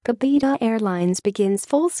Pobeda Airlines begins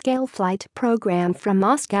full-scale flight program from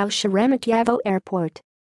Moscow Sheremetyevo Airport.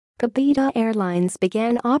 Pobeda Airlines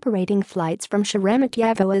began operating flights from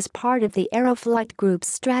Sheremetyevo as part of the Aeroflot Group's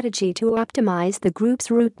strategy to optimize the group's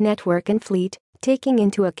route network and fleet, taking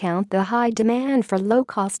into account the high demand for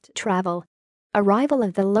low-cost travel. Arrival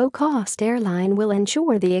of the low-cost airline will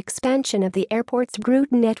ensure the expansion of the airport's route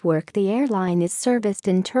network. The airline is serviced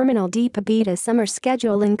in Terminal D. Pobeda summer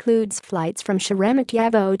schedule includes flights from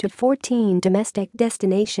Sheremetyevo to 14 domestic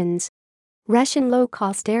destinations. Russian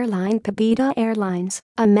low-cost airline Pobeda Airlines,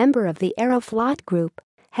 a member of the Aeroflot Group,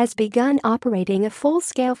 has begun operating a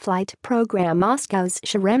full-scale flight program Moscow's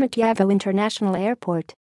Sheremetyevo International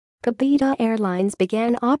Airport. Pobeda Airlines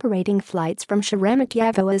began operating flights from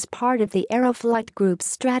Sheremetyevo as part of the Aeroflot Group's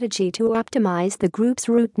strategy to optimize the group's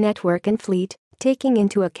route network and fleet, taking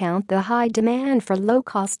into account the high demand for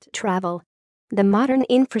low-cost travel. The modern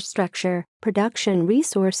infrastructure, production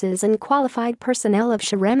resources and qualified personnel of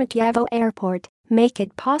Sheremetyevo Airport make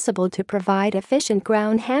it possible to provide efficient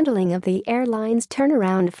ground handling of the airline's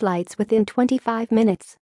turnaround flights within 25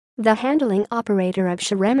 minutes. The handling operator of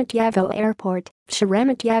Sheremetyevo Airport,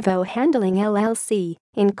 Sheremetyevo Handling LLC,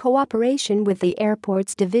 in cooperation with the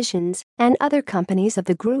airport's divisions and other companies of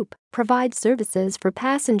the group, provides services for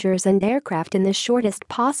passengers and aircraft in the shortest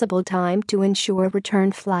possible time to ensure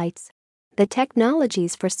return flights. The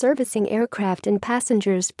technologies for servicing aircraft and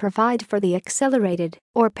passengers provide for the accelerated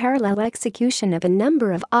or parallel execution of a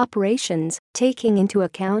number of operations, taking into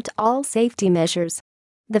account all safety measures.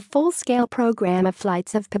 The full-scale program of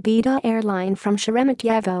flights of Pobeda Airline from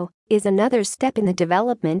Sheremetyevo is another step in the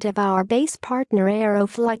development of our base partner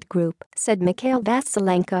Aeroflot Group, said Mikhail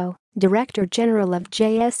Vasilenko, Director General of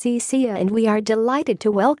JSCCA, and we are delighted to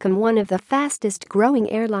welcome one of the fastest-growing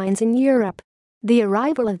airlines in Europe. The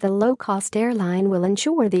arrival of the low-cost airline will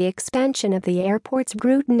ensure the expansion of the airport's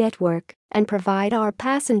route network and provide our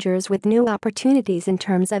passengers with new opportunities in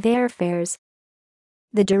terms of airfares.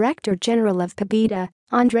 The Director General of Pobeda,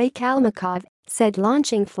 Andrei Kalmykov, said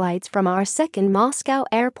launching flights from our second Moscow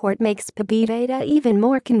airport makes Pobeda even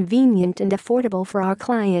more convenient and affordable for our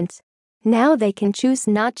clients. Now they can choose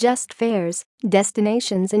not just fares,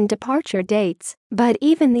 destinations and departure dates, but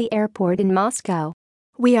even the airport in Moscow.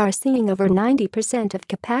 We are seeing over 90% of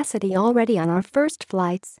capacity already on our first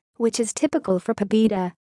flights, which is typical for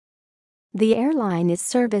Pobeda. The airline is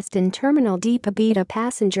serviced in Terminal D. Pobeda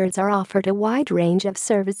passengers are offered a wide range of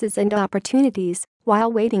services and opportunities while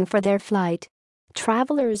waiting for their flight.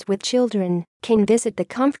 Travelers with children can visit the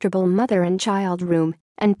comfortable mother and child room,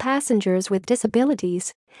 and passengers with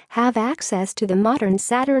disabilities have access to the modern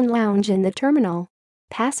Saturn Lounge in the terminal.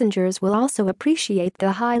 Passengers will also appreciate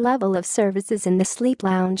the high level of services in the Sleep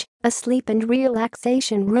Lounge, a sleep and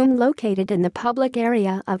relaxation room located in the public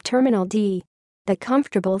area of Terminal D. The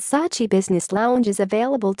comfortable Sochi Business Lounge is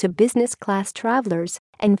available to business-class travelers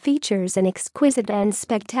and features an exquisite and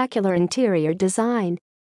spectacular interior design.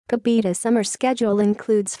 Pobeda summer schedule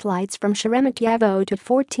includes flights from Sheremetyevo to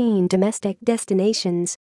 14 domestic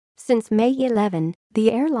destinations. Since May 11,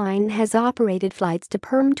 the airline has operated flights to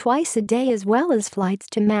Perm twice a day as well as flights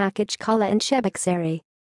to Makhachkala and Cheboksary.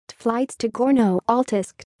 Flights to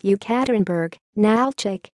Gorno-Altisk, Yekaterinburg,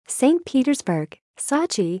 Nalchik, St. Petersburg,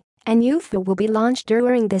 Sochi, and Ufa will be launched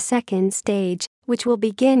during the second stage, which will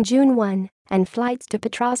begin June 1, and flights to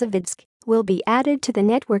Petrozavodsk will be added to the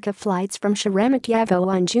network of flights from Sheremetyevo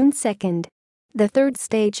on June 2. The third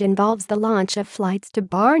stage involves the launch of flights to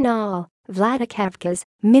Barnaul, Vladikavkaz,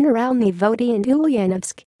 Mineralny Vody and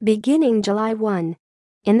Ulyanovsk, beginning July 1.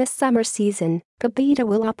 In the summer season, Pobeda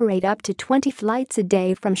will operate up to 20 flights a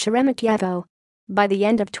day from Sheremetyevo. By the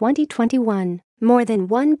end of 2021, more than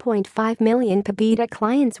 1.5 million Pobeda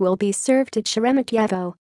clients will be served at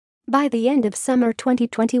Sheremetyevo. By the end of summer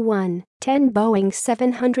 2021, 10 Boeing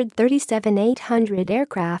 737-800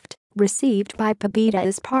 aircraft, received by Pobeda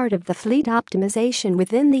as part of the fleet optimization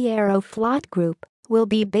within the Aeroflot Group, will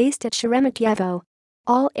be based at Sheremetyevo.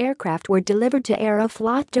 All aircraft were delivered to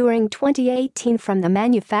Aeroflot during 2018 from the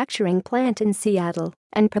manufacturing plant in Seattle,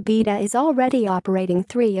 and Pobeda is already operating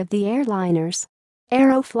 3 of the airliners.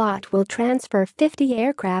 Aeroflot will transfer 50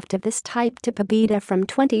 aircraft of this type to Pobeda from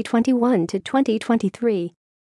 2021 to 2023.